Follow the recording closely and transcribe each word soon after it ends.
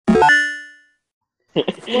Well,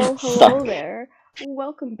 hello Suck. there.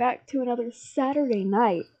 Welcome back to another Saturday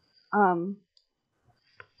night.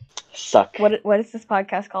 Suck. What is this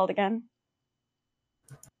podcast called again?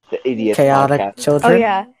 The Idiot Chaotic Podcast. Children. Oh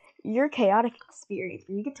yeah, your chaotic experience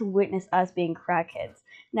where you get to witness us being crackheads.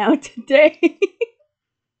 Now today,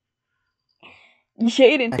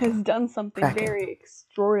 Jaden has done something Crackhead. very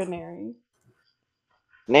extraordinary.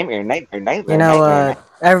 Nightmare. You know,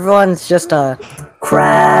 everyone's just a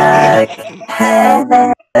crackhead.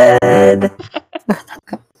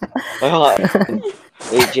 Wait, hold on. Wait,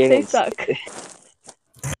 They Jaden. suck.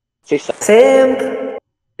 Say suck. Simp.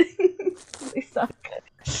 They suck.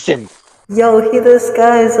 Sim. Yo, this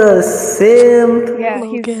guy's a simp. Yeah, he's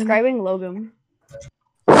Logan. describing Logan.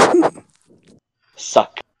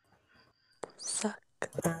 Suck. Suck.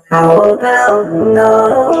 How about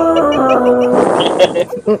no?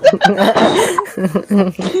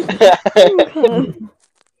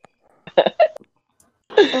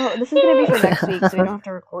 Oh, this is gonna be for next week, so we don't have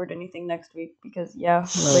to record anything next week because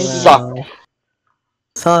lazy. Suck.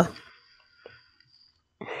 Suck.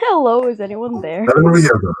 Hello, is anyone there?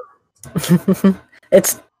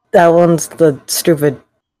 It's that one's the stupid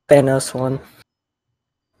Thanos one.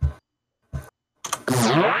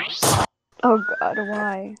 Oh god,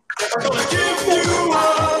 why?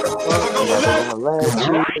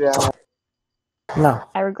 No.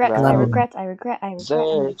 I regret, No. I regret, I'm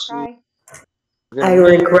gonna cry. I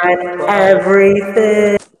regret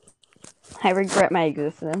everything. I regret my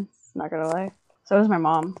existence, not gonna lie. So does my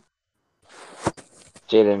mom.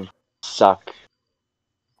 Jaden. Suck.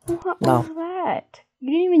 What No. was that? You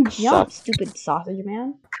didn't even jump, Suck. stupid sausage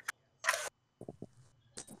man.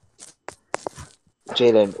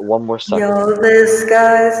 Jaden. One more suck. Yo, this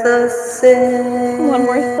guy's a simp. One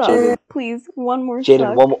more suck, please. One more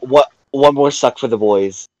Jaden. suck. One more suck for the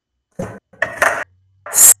boys.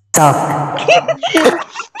 Suck.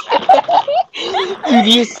 Dude,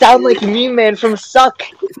 you sound like Meme Man from Suck.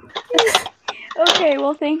 Okay,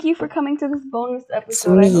 well, thank you for coming to this bonus It's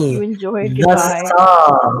episode. I hope me. you enjoyed. The Goodbye.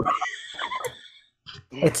 song.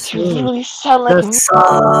 It's You me. really sound like The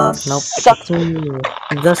song. Nope. Suck. It's me.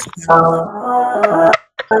 The song.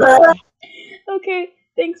 Okay,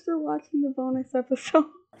 thanks for watching the bonus episode.